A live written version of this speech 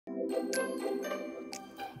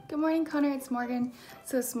Good morning, Connor, it's Morgan.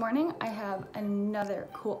 So this morning I have another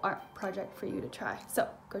cool art project for you to try. So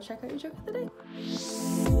go check out your joke of the day.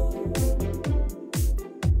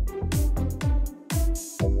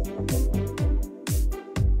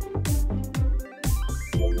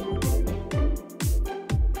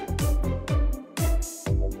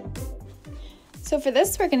 So for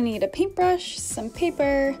this, we're gonna need a paintbrush, some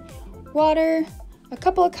paper, water, a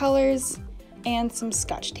couple of colors, and some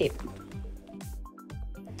Scotch tape.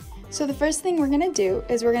 So the first thing we're gonna do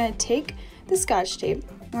is we're gonna take the Scotch tape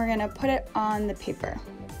and we're gonna put it on the paper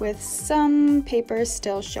with some paper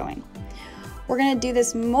still showing. We're gonna do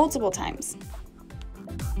this multiple times.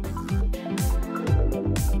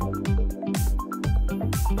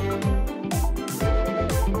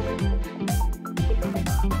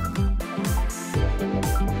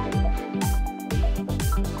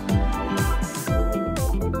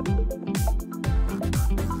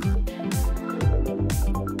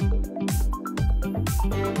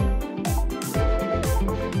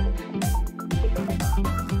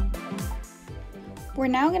 We're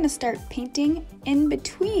now going to start painting in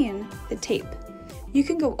between the tape. You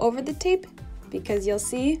can go over the tape because you'll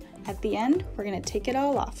see at the end we're going to take it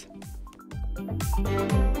all off.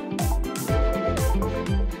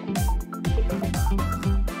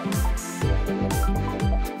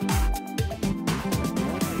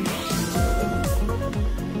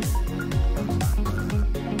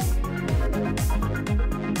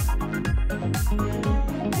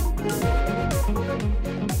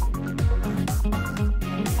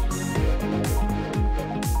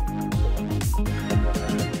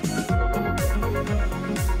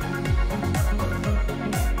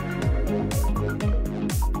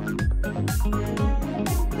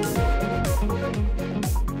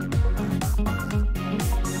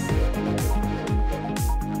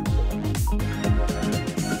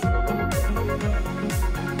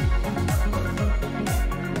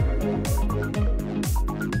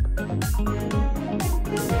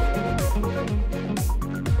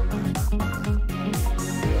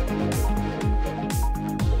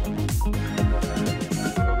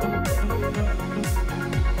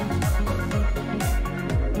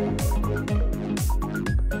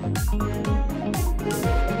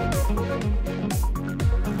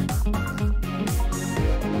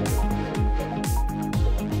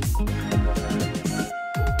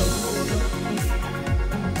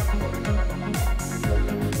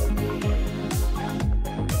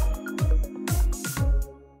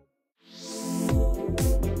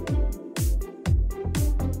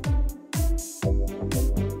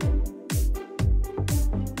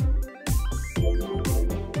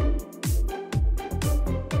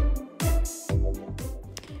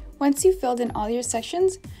 Once you've filled in all your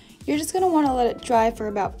sections, you're just going to want to let it dry for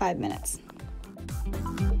about 5 minutes.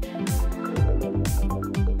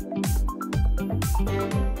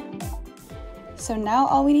 So now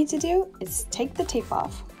all we need to do is take the tape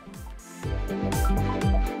off.